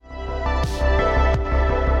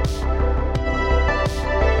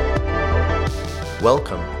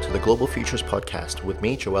Welcome to the Global Futures Podcast with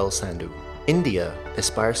me, Joel Sandhu. India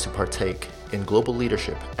aspires to partake in global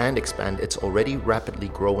leadership and expand its already rapidly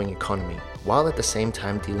growing economy, while at the same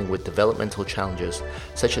time dealing with developmental challenges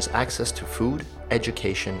such as access to food,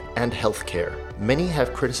 education, and healthcare. Many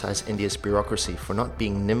have criticized India's bureaucracy for not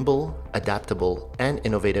being nimble, adaptable, and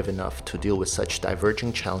innovative enough to deal with such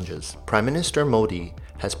diverging challenges. Prime Minister Modi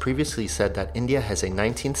has previously said that India has a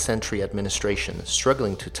 19th century administration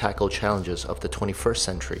struggling to tackle challenges of the 21st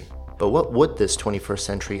century. But what would this 21st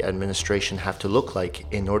century administration have to look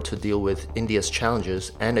like in order to deal with India's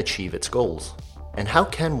challenges and achieve its goals? And how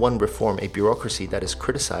can one reform a bureaucracy that is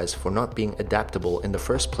criticized for not being adaptable in the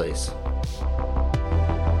first place?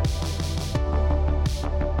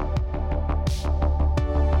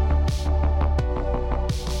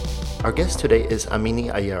 Our guest today is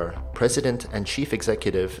Amini Iyer, President and Chief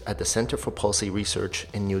Executive at the Center for Policy Research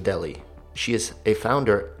in New Delhi. She is a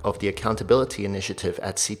founder of the Accountability Initiative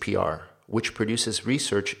at CPR, which produces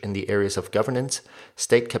research in the areas of governance,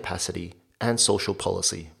 state capacity, and social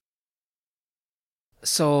policy.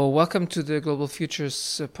 So welcome to the Global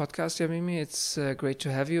Futures podcast, Yamimi. It's great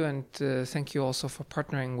to have you, and thank you also for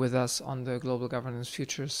partnering with us on the Global Governance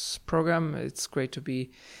Futures program. It's great to be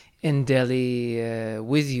in Delhi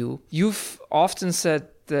with you. You've often said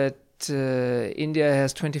that India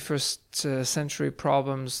has 21st century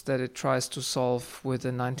problems that it tries to solve with the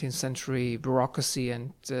 19th century bureaucracy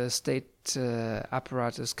and state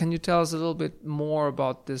apparatus. Can you tell us a little bit more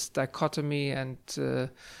about this dichotomy and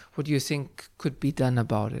what do you think could be done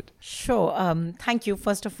about it? Sure. Thank you.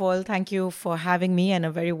 First of all, thank you for having me and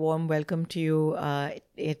a very warm welcome to you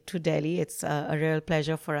to Delhi. It's a real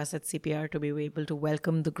pleasure for us at CPR to be able to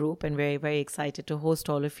welcome the group, and very, very excited to host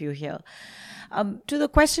all of you here. To the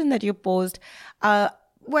question that you posed,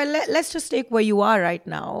 well, let's just take where you are right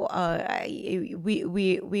now.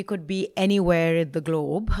 We could be anywhere in the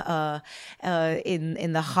globe.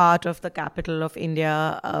 In the heart of the capital of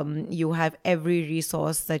India, you have every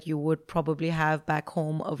resource that you would probably have back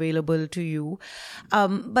home available to you.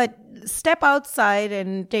 But step outside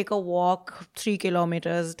and take a walk 3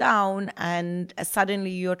 kilometers down, and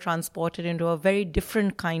suddenly you're transported into a very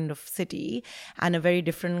different kind of city and a very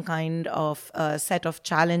different kind of set of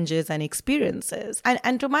challenges and experiences.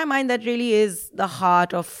 And to my mind, that really is the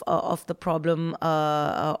heart of the problem,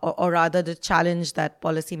 or rather the challenge that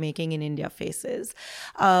policy making in India faces.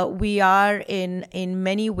 We are in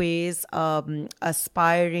many ways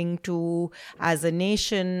aspiring to, as a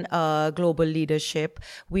nation, global leadership.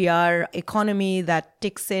 We are economy that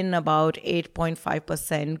ticks in about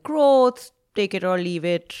 8.5% growth, take it or leave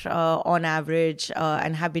it on average,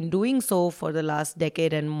 and have been doing so for the last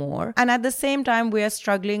decade and more. And at the same time, we are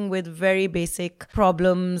struggling with very basic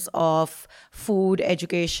problems of food,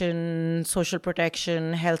 education, social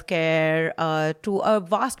protection, healthcare, to a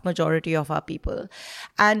vast majority of our people.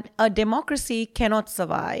 And a democracy cannot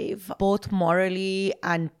survive, both morally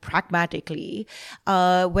and pragmatically,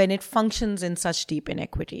 when it functions in such deep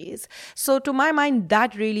inequities. So to my mind,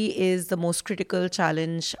 that really is the most critical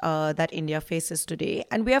challenge that India faces today.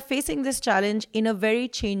 And we are facing this challenge in a very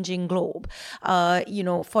changing globe.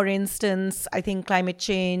 For instance, I think climate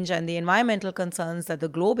change and the environmental concerns that the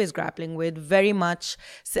globe is grappling with very much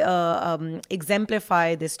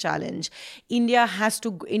exemplify this challenge. India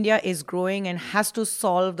is growing and has to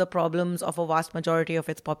solve the problems of a vast majority of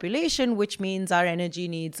its population, which means our energy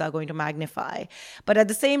needs are going to magnify. But at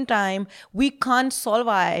the same time, we can't solve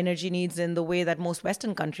our energy needs in the way that most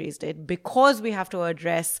Western countries did, because we have to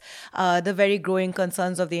address the very growing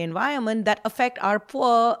concerns of the environment that affect our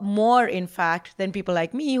poor more, in fact, than people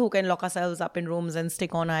like me who can lock ourselves up in rooms and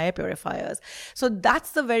stick on our air purifiers. So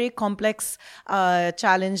that's the very complex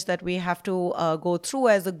challenge that we have to go through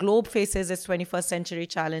as the globe faces its 21st century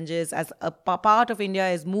challenges. As a part of India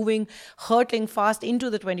is moving, hurtling fast into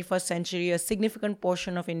the 21st century, a significant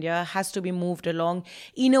portion of India has to be moved along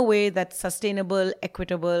in a way that's sustainable,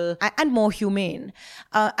 equitable, and more humane.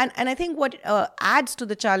 And I think what adds to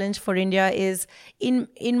the challenge for India is, in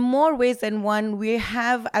more ways than one, we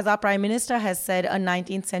have, as our Prime Minister has said, a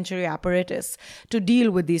 19th century apparatus to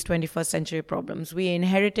deal with these 21st century problems. We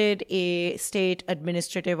inherited a state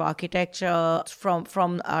administrative architecture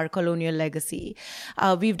from our colonial legacy.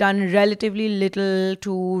 We've done relatively little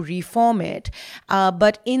to reform it.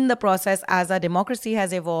 But in the process, as our democracy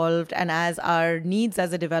has evolved and as our needs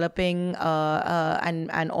as a developing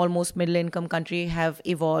and almost middle-income country have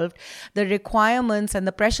evolved, the requirements and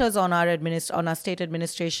the pressures on our on our state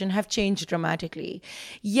administration have changed dramatically.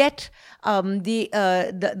 Yet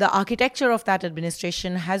the architecture of that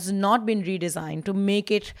administration has not been redesigned to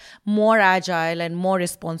make it more agile and more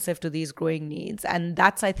responsive to these growing needs. And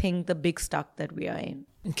that's, I think, the big stuck that we are in.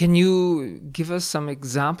 Can you give us some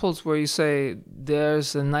examples where you say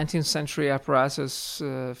there's a 19th century apparatus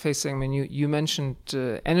facing, I mean, you mentioned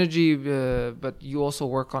energy, but you also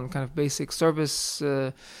work on kind of basic service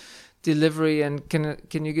delivery, and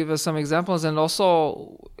can you give us some examples and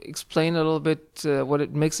also explain a little bit what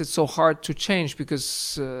it makes it so hard to change,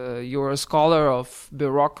 because you're a scholar of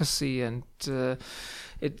bureaucracy and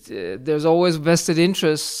there's always vested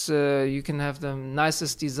interests. You can have the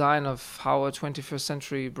nicest design of how a 21st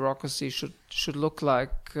century bureaucracy should look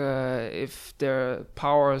like. If there are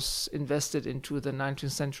powers invested into the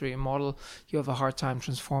 19th century model, you have a hard time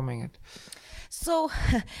transforming it. So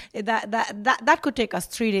that could take us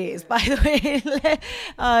 3 days, by the way.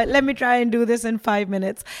 Let me try and do this in 5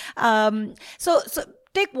 minutes. So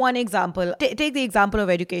take one example. Take the example of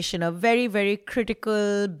education, a very, very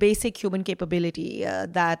critical, basic human capability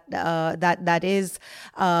that is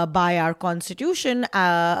by our constitution,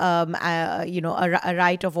 a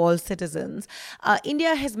right of all citizens.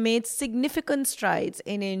 India has made significant strides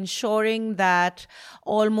in ensuring that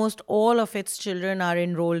almost all of its children are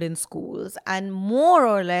enrolled in schools, and more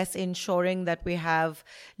or less ensuring that we have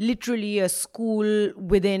literally a school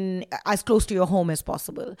within as close to your home as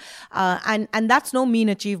possible. And that's no mean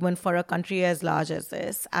achievement for a country as large as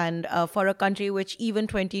this, and for a country which even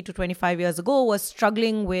 20 to 25 years ago was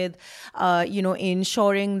struggling with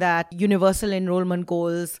ensuring that universal enrollment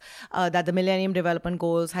goals that the Millennium Development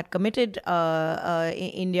Goals had committed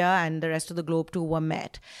India and the rest of the globe to were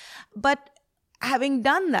met. But having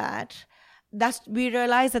done that, we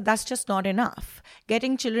realize that that's just not enough.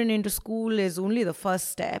 Getting children into school is only the first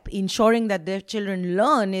step. Ensuring that their children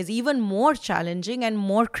learn is even more challenging and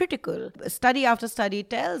more critical. Study after study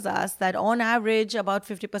tells us that on average, about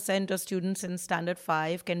 50% of students in Standard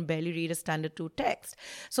 5 can barely read a Standard 2 text.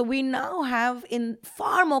 So we now have a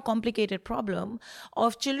far more complicated problem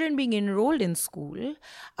of children being enrolled in school,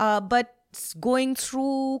 but going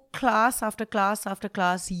through class after class after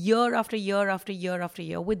class, year after year after year after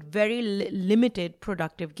year, with very limited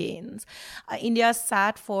productive gains. India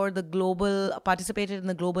participated in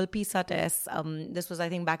the global PISA tests. This was, I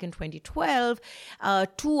think, back in 2012.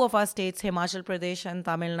 Two of our states, Himachal Pradesh and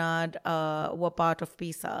Tamil Nadu, were part of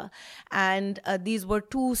PISA. And these were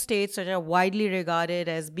two states that are widely regarded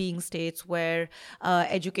as being states where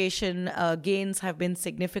education gains have been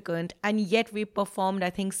significant. And yet we performed, I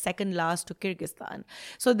think, second last to Kyrgyzstan.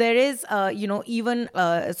 So there is, even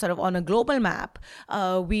sort of on a global map,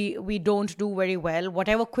 we don't do very well.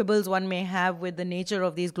 Whatever quibbles one may have with the nature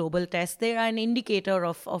of these global tests, they are an indicator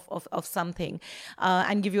of something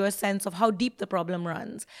and give you a sense of how deep the problem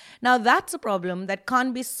runs. Now, that's a problem that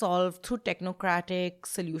can't be solved through technocratic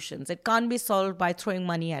solutions. It can't be solved by throwing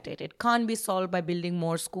money at it. It can't be solved by building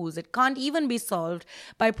more schools. It can't even be solved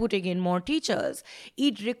by putting in more teachers.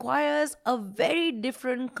 It requires a very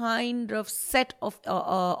different kind of set of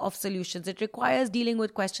solutions. It requires dealing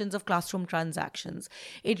with questions of classroom transactions.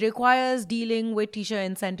 It requires dealing with teacher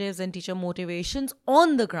incentives and teacher motivations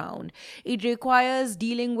on the ground. It requires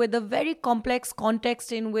dealing with the very complex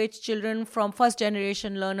context in which children from first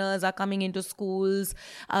generation learners are coming into schools.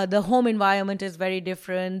 The home environment is very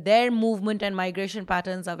different. Their movement and migration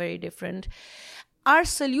patterns are very different. Our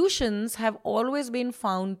solutions have always been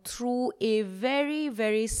found through a very,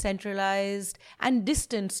 very centralized and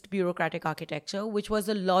distanced bureaucratic architecture, which was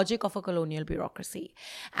the logic of a colonial bureaucracy.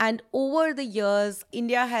 And over the years,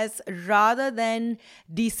 India has, rather than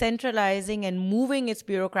decentralizing and moving its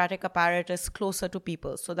bureaucratic apparatus closer to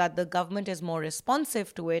people so that the government is more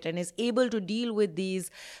responsive to it and is able to deal with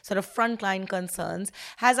these sort of frontline concerns,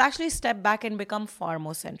 has actually stepped back and become far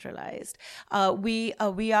more centralized. We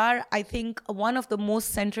are, I think, one of the most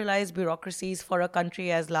centralized bureaucracies for a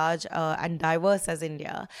country as large and diverse as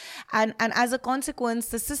India. And as a consequence,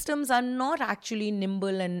 the systems are not actually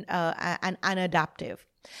nimble and adaptive.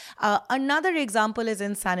 Another example is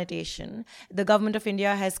in sanitation. The government of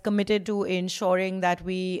India has committed to ensuring that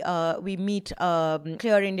we meet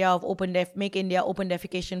Clear India of Make India open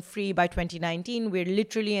defecation free by 2019. We're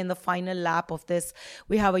literally in the final lap of this.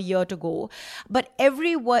 We have a year to go. But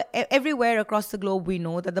everywhere across the globe, we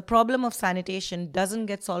know that the problem of sanitation doesn't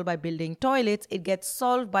get solved by building toilets. It gets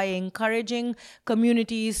solved by encouraging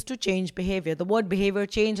communities to change behavior. The word behavior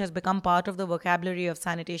change has become part of the vocabulary of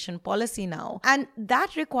sanitation policy now. And that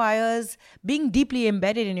that requires being deeply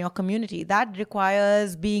embedded in your community. That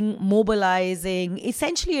requires being mobilizing.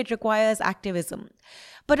 Essentially, it requires activism.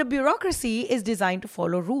 But a bureaucracy is designed to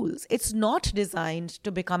follow rules. It's not designed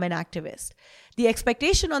to become an activist. The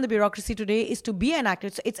expectation on the bureaucracy today is to be an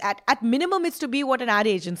activist. It's at minimum, it's to be what an ad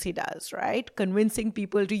agency does, right? Convincing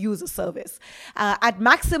people to use a service. At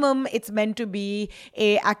maximum, it's meant to be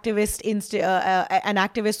an activist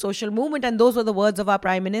social movement. And those were the words of our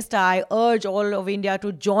Prime Minister. I urge all of India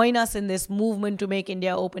to join us in this movement to make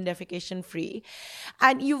India open defecation free.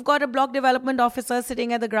 And you've got a block development officer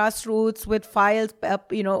sitting at the grassroots with files,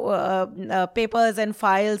 papers and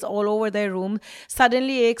files all over their room,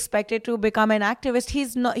 suddenly expected to become an activist.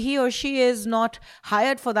 He or she is not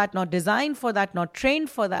hired for that, not designed for that, not trained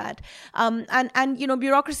for that.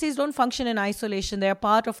 Bureaucracies don't function in isolation. They are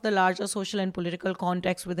part of the larger social and political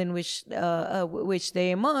context within which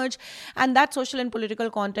they emerge. And that social and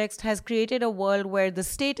political context has created a world where the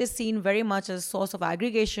state is seen very much as a source of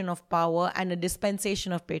aggregation of power and a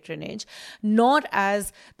dispensation of patronage, not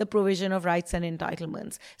as the provision of rights and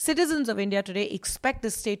entitlements. Citizens of India today expect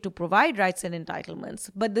the state to provide rights and entitlements,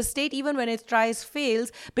 but the state, even when it tries,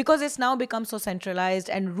 fails because it's now become so centralized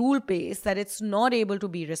and rule-based that it's not able to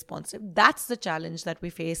be responsive. That's the challenge that we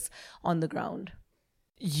face on the ground.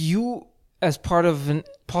 You, as part of a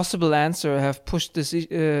possible answer, have pushed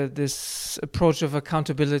this approach of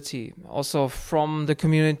accountability, also from the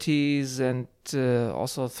communities and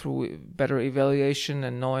also through better evaluation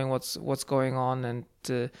and knowing what's going on. And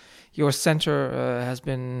your center has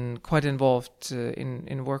been quite involved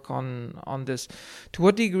in work on this. To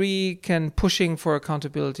what degree can pushing for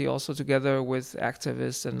accountability, also together with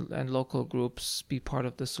activists and local groups, be part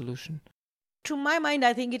of the solution? To my mind,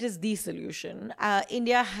 I think it is the solution.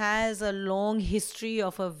 India has a long history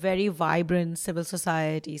of a very vibrant civil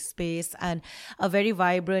society space and a very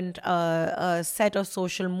vibrant set of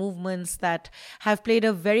social movements that have played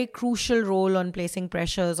a very crucial role on placing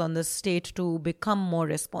pressures on the state to become more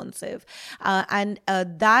responsive. And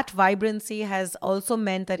that vibrancy has also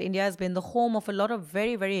meant that India has been the home of a lot of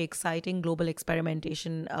very, very exciting global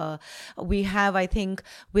experimentation. We have, I think,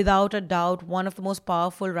 without a doubt, one of the most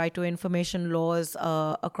powerful right to information laws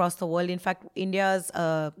across the world. In fact, India's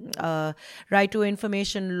right to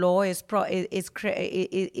information law is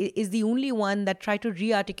the only one that tried to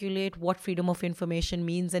re-articulate what freedom of information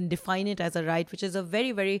means and define it as a right, which is a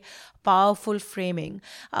very, very powerful framing.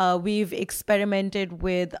 We've experimented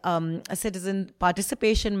with citizen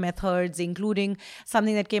participation methods, including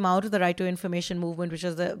something that came out of the right to information movement, which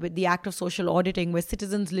is the act of social auditing, where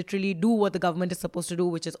citizens literally do what the government is supposed to do,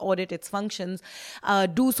 which is audit its functions,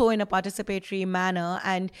 do so in a participatory manner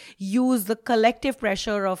and use the collective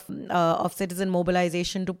pressure of citizen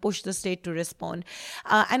mobilization to push the state to respond.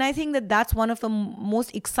 And I think that that's one of the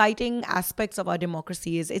most exciting aspects of our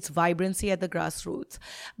democracy, is its vibrancy at the grassroots.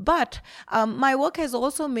 But my work has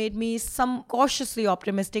also made me some cautiously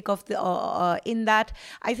optimistic in that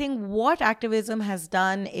I think what activism has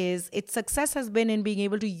done is its success has been in being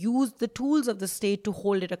able to use the tools of the state to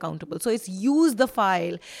hold it accountable. So it's use the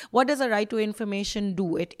file. What does a right to information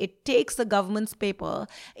do? It takes the government's paper,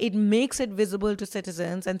 it makes it visible to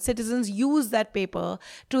citizens, and citizens use that paper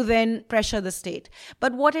to then pressure the state.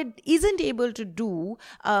 But what it isn't able to do,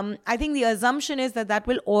 I think the assumption is that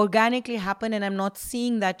will organically happen, and I'm not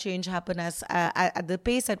seeing that change happen at the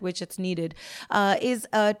pace at which it's needed, is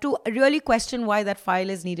to really question why that file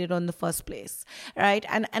is needed on the first place, right?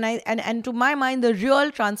 And to my mind, the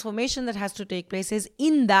real transformation that has to take place is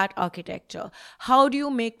in that architecture. How do you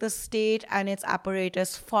make the state and its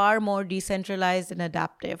apparatus far more decentralized and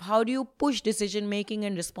adaptive? How do you push decision making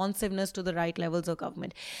and responsiveness to the right levels of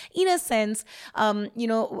government? In a sense,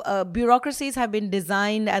 bureaucracies have been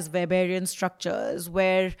designed as Weberian structures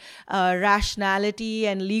where rationality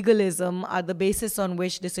and legalism are the basis on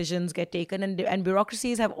which decisions get taken, and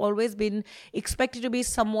bureaucracies have always been expected to be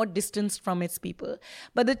somewhat distanced from its people.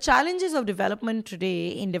 But the challenges of development today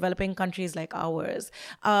in developing countries like ours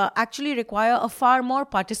actually require a far more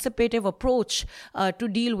participative approach to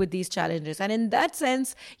deal with these challenges. And in that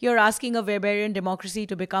sense, you're asking a Weberian democracy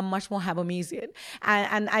to become much more Habermasian.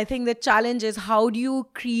 And I think the challenge is, how do you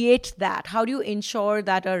create that? How do you ensure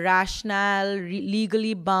that a rational,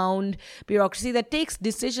 legally bound bureaucracy that takes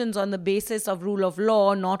decisions on the basis of rule of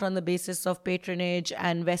law, not on the basis of patronage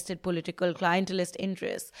and vested political clientelist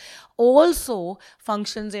interests, also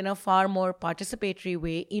functions in a far more participatory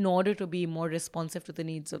way in order to be more responsive to the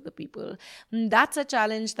needs of the people? That's a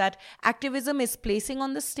challenge that activism is placing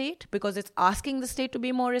on the state, because because it's asking the state to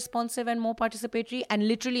be more responsive and more participatory and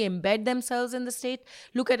literally embed themselves in the state.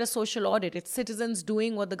 Look at a social audit. It's citizens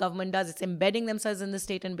doing what the government does. It's embedding themselves in the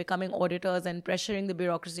state and becoming auditors and pressuring the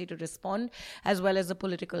bureaucracy to respond, as well as the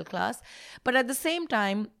political class. But at the same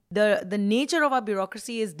time, the nature of our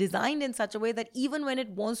bureaucracy is designed in such a way that even when it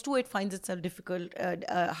wants to, it finds itself difficult,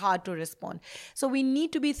 hard to respond. So we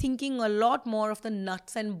need to be thinking a lot more of the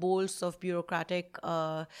nuts and bolts of bureaucratic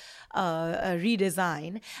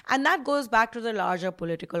redesign. And that goes back to the larger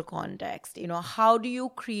political context. How do you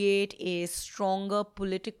create a stronger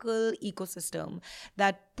political ecosystem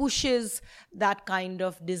that pushes that kind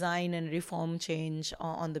of design and reform change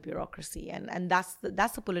on the bureaucracy? And that's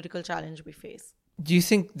the political challenge we face. Do you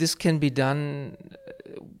think this can be done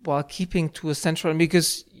while keeping to a central,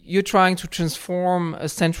 because you're trying to transform a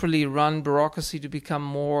centrally run bureaucracy to become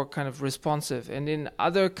more kind of responsive, and in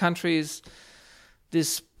other countries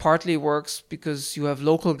this partly works because you have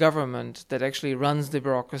local government that actually runs the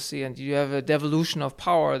bureaucracy, and you have a devolution of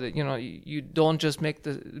power that, you don't just make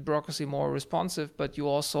the bureaucracy more responsive, but you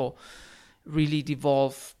also really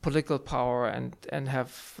devolve political power and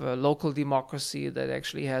have local democracy that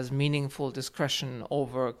actually has meaningful discretion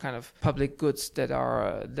over kind of public goods that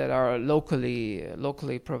are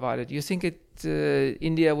locally provided. Do you think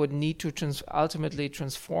India would need to ultimately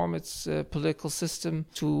transform its political system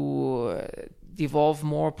to devolve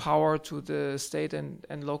more power to the state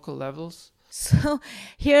and local levels? So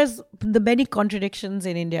here's the many contradictions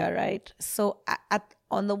in India, right? So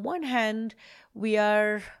on the one hand, we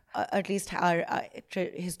are at least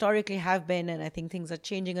historically have been, and I think things are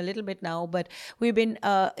changing a little bit now, but we've been,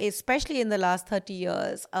 especially in the last 30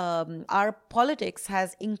 years, our politics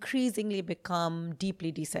has increasingly become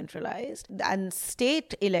deeply decentralized, and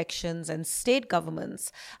state elections and state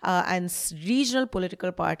governments and regional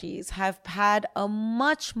political parties have had a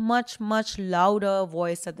much, much, much louder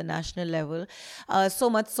voice at the national level, so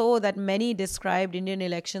much so that many described Indian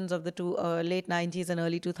elections of the late 90s and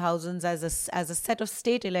early 2000s as a set of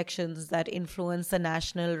state elections that influence the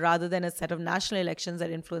national rather than a set of national elections that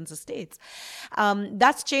influence the states.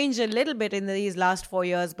 That's changed a little bit in these last 4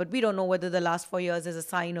 years, but we don't know whether the last 4 years is a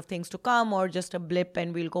sign of things to come or just a blip,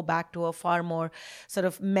 and we'll go back to a far more sort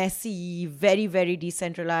of messy, very, very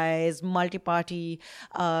decentralized, multi-party,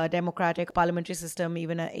 democratic parliamentary system,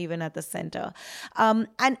 even at the center. And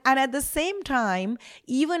at the same time,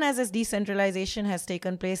 even as this decentralization has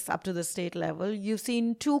taken place up to the state level, you've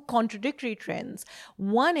seen two contradictory trends.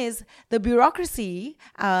 One is the bureaucracy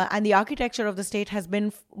and the architecture of the state has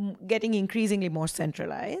been getting increasingly more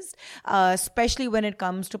centralized, especially when it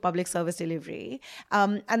comes to public service delivery.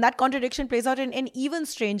 And that contradiction plays out in an even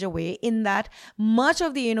stranger way, in that much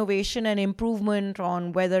of the innovation and improvement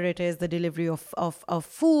on whether it is the delivery of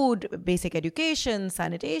food, basic education,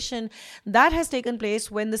 sanitation, that has taken place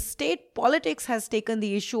when the state politics has taken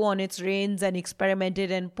the issue on its reins and experimented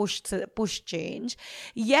and pushed change.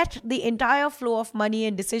 Yet the entire flow of money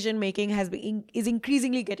and decision making is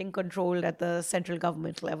increasingly getting controlled at the central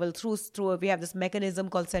government level through we have this mechanism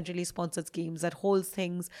called centrally sponsored schemes that hold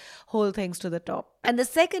things to the top. And the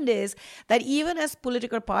second is that even as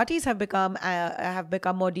political parties have become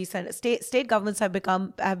more decent, state governments have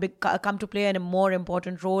come to play a more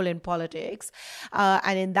important role in politics,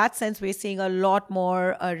 and in that sense we're seeing a lot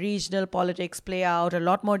more regional politics play out, a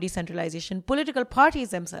lot more decentralization. Political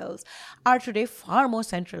parties themselves are today far more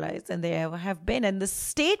centralized than they ever have been, and the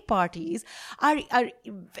state parties are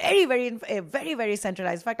very, very, very, very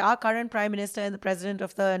centralized. In fact, our current prime minister and the president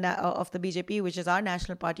of the BJP, which is our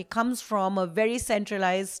national party, comes from a very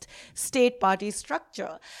centralized state party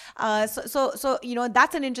structure. So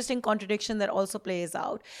that's an interesting contradiction that also plays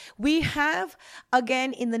out. We have,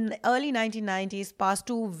 again, in the early 1990s, passed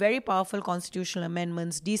two very powerful constitutional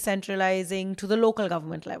amendments decentralizing to the local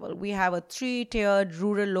government level. We have a 3-tiered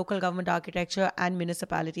rural local government architecture and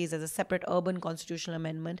municipalities as a separate urban constitutional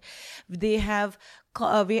amendment. They have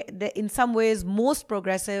in some ways most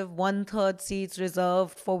progressive 1/3 seats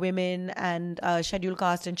reserved for women and scheduled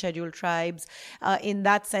caste and scheduled tribes. In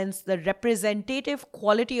that sense, the representative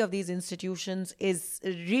quality of these institutions is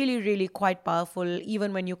really, really quite powerful,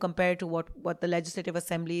 even when you compare to what the legislative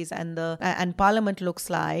assemblies and parliament looks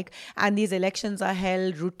like. And these elections are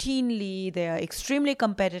held routinely. They are extremely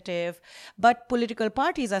competitive, but political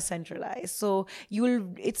parties are centralized. So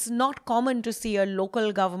it's not common to see a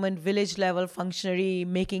local government village level functionary functionary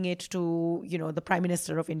making it to, the Prime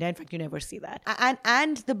Minister of India. In fact, you never see that.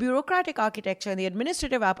 And the bureaucratic architecture and the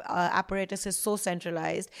administrative apparatus is so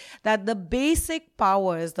centralized that the basic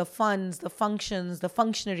powers, the funds, the functions, the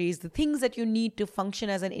functionaries, the things that you need to function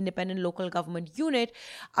as an independent local government unit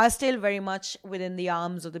are still very much within the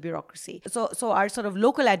arms of the bureaucracy. So our sort of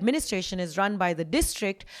local administration is run by the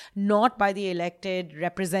district, not by the elected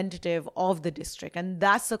representative of the district. And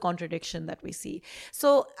that's the contradiction that we see.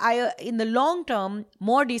 So in the long term,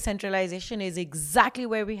 more decentralization is exactly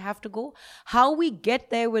where we have to go. How we get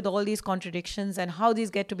there with all these contradictions and how these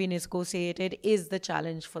get to be negotiated is the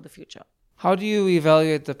challenge for the future. How do you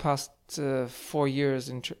evaluate the past 4 years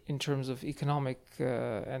in terms of economic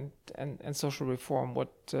and social reform, what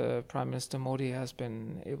Prime Minister Modi has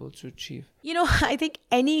been able to achieve? I think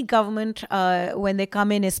any government, when they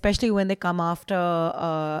come in, especially when they come after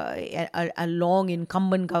a long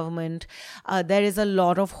incumbent government, there is a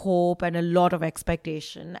lot of hope and a lot of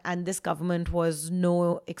expectation. And this government was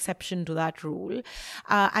no exception to that rule.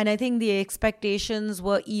 And I think the expectations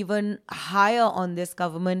were even higher on this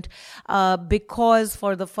government because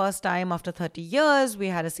for the first time after 30 years, we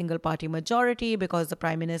had a single party majority because the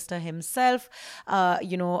Prime Minister himself,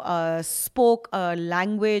 spoke a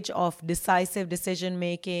language of decisive decision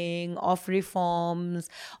making, of reforms,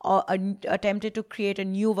 or attempted to create a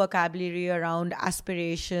new vocabulary around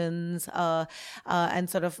aspirations and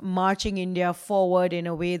sort of marching India forward in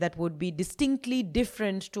a way that would be distinctly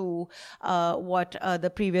different to what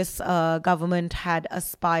the previous government had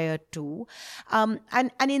aspired to.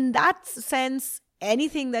 And in that sense,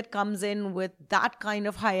 anything that comes in with that kind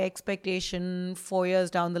of high expectation 4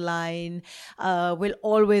 years down the line will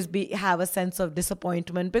always have a sense of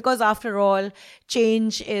disappointment, because after all,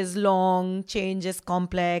 change is long, change is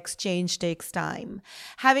complex, change takes time.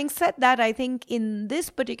 Having said that, I think in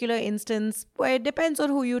this particular instance, where it depends on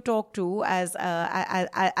who you talk to, as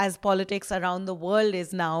politics around the world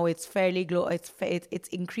is now, it's fairly it's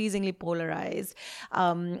increasingly polarized,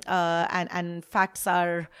 and facts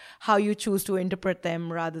are how you choose to interpret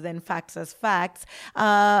them rather than facts as facts.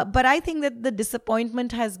 But I think that the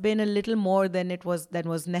disappointment has been a little more than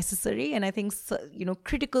was necessary. And I think,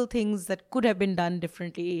 critical things that could have been done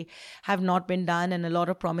differently have not been done. And a lot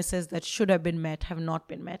of promises that should have been met have not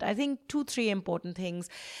been met. I think 2-3 important things.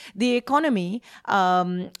 The economy,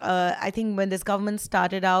 I think when this government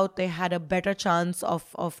started out, they had a better chance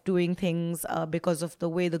of doing things because of the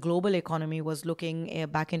way the global economy was looking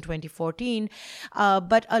back in 2014.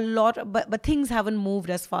 But things haven't moved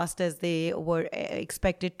as fast as they were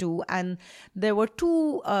expected to. And there were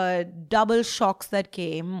 2 double shocks that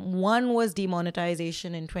came. One was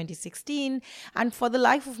demonetization in 2016. And for the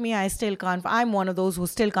life of me, I'm one of those who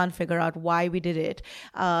still can't figure out why we did it.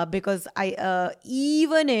 Because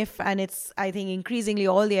even if, and I think increasingly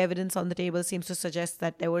all the evidence on the table seems to suggest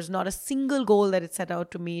that there was not a single goal that it set out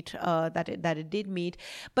to meet, that it did meet.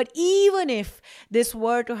 But even if this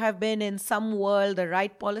were to have been in some world the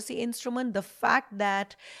right policy instrument, the fact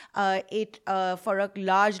that for a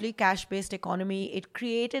largely cash-based economy, it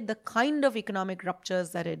created the kind of economic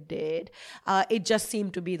ruptures that it did. It just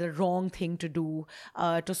seemed to be the wrong thing to do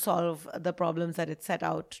to solve the problems that it set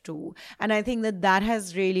out to. And I think that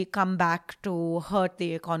has really come back to hurt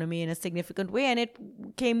the economy in a significant way. And it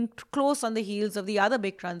came close on the heels of the other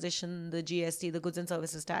big transition, the GST, the Goods and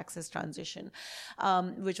Services Taxes transition,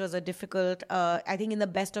 which was a difficult, I think in the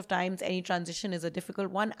best of times, any transition is a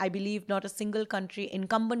difficult one. I believe not a single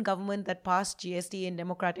incumbent government that passed GST in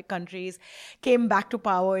democratic countries came back to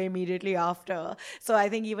power immediately after. So I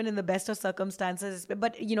think even in the best of circumstances,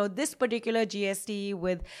 but this particular GST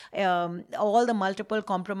with all the multiple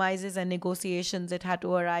compromises and negotiations it had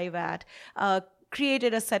to arrive at,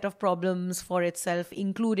 created a set of problems for itself,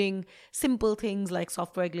 including simple things like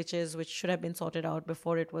software glitches, which should have been sorted out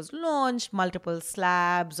before it was launched, multiple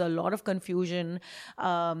slabs, a lot of confusion,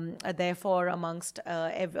 therefore, amongst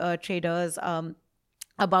traders.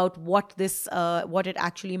 About what it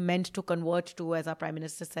actually meant to convert to, as our Prime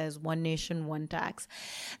Minister says, one nation, one tax.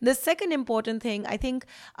 The second important thing, I think,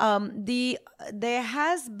 there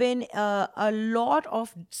has been a lot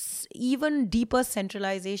of even deeper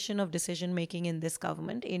centralization of decision making in this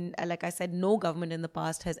government. Like I said, no government in the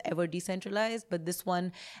past has ever decentralized, but this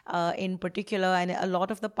one in particular, and a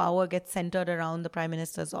lot of the power gets centered around the Prime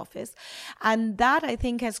Minister's office, and that I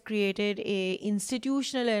think has created a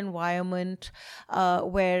institutional environment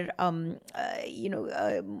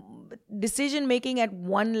decision making at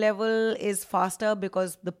one level is faster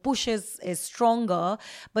because the push is stronger,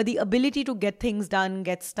 but the ability to get things done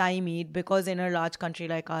gets stymied because in a large country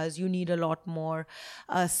like ours, you need a lot more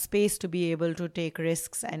space to be able to take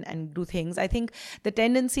risks and do things. I think the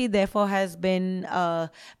tendency, therefore, has been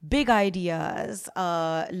big ideas,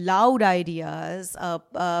 loud ideas,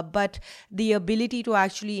 but the ability to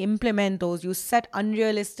actually implement those. You set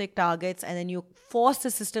unrealistic targets and then you force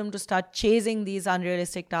the system to start chasing these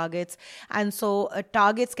unrealistic targets. And so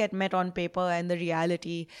targets get met on paper and the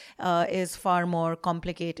reality is far more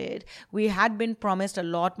complicated. We had been promised a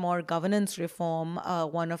lot more governance reform.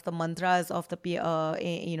 One of the mantras of the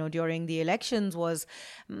during the elections was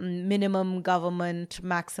minimum government,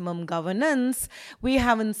 maximum governance. We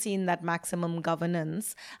haven't seen that maximum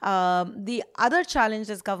governance. The other challenge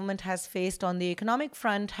this government has faced on the economic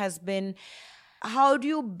front has been, how do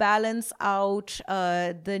you balance out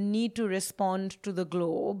the need to respond to the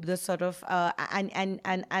globe, the sort of and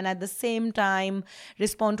at the same time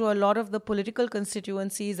respond to a lot of the political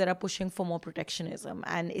constituencies that are pushing for more protectionism?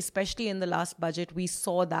 And especially in the last budget, we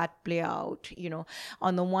saw that play out.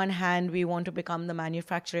 On the one hand, we want to become the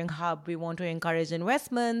manufacturing hub, we want to encourage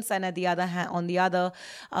investments, and on the other,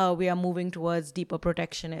 we are moving towards deeper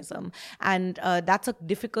protectionism. And that's a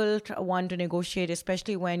difficult one to negotiate,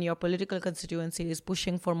 especially when your political constituency is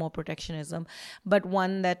pushing for more protectionism, but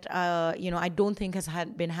one that I don't think has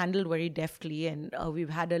been handled very deftly, and we've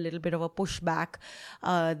had a little bit of a pushback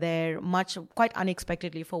there, quite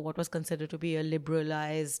unexpectedly, for what was considered to be a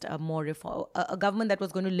liberalized, more reform, a government that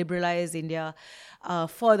was going to liberalize India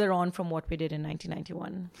further on from what we did in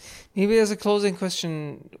 1991. Maybe as a closing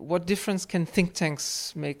question, what difference can think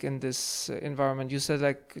tanks make in this environment? You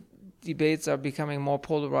said debates are becoming more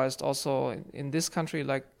polarized also in this country,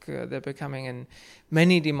 they're becoming in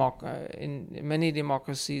many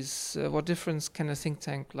democracies. What difference can a think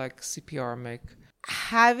tank like CPR make?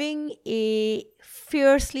 Having a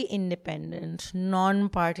fiercely independent,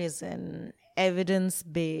 non-partisan,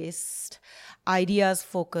 evidence-based,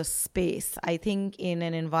 ideas-focused space, I think in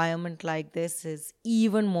an environment like this is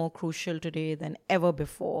even more crucial today than ever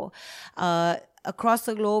before. Across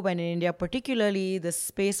the globe, and in India particularly, the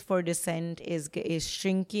space for dissent is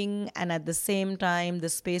shrinking, and at the same time, the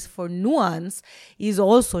space for nuance is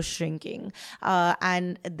also shrinking.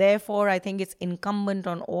 And therefore, I think it's incumbent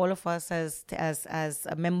on all of us as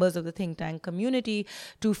members of the think tank community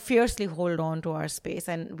to fiercely hold on to our space.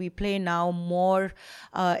 And we play now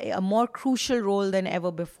a more crucial role than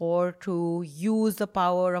ever before to use the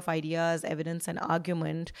power of ideas, evidence, and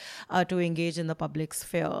argument to engage in the public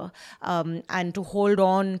sphere. And to hold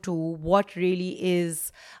on to what really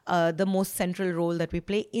is the most central role that we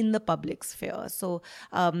play in the public sphere. So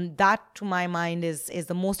that, to my mind, is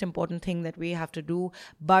the most important thing that we have to do.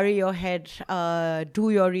 Bury your head,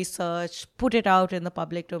 do your research, put it out in the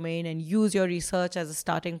public domain, and use your research as a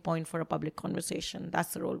starting point for a public conversation.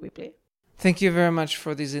 That's the role we play. Thank you very much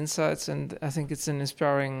for these insights, and I think it's an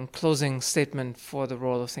inspiring closing statement for the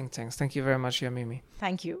role of think tanks. Thank you very much, Yamini.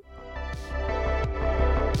 Thank you.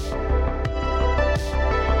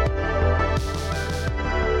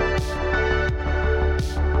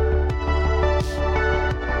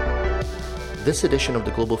 This edition of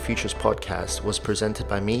the Global Futures podcast was presented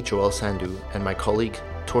by me, Joel Sandhu, and my colleague,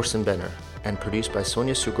 Torsten Benner, and produced by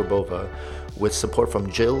Sonia Sugrabova with support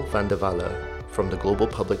from Jill van de Walle from the Global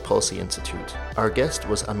Public Policy Institute. Our guest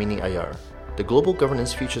was Amini Ayar. The Global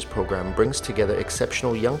Governance Futures program brings together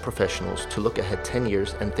exceptional young professionals to look ahead 10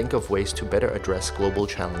 years and think of ways to better address global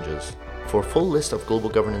challenges. For a full list of Global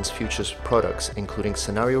Governance Futures products, including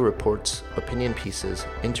scenario reports, opinion pieces,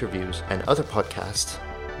 interviews, and other podcasts,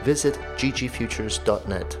 visit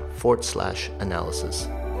ggfutures.net/analysis.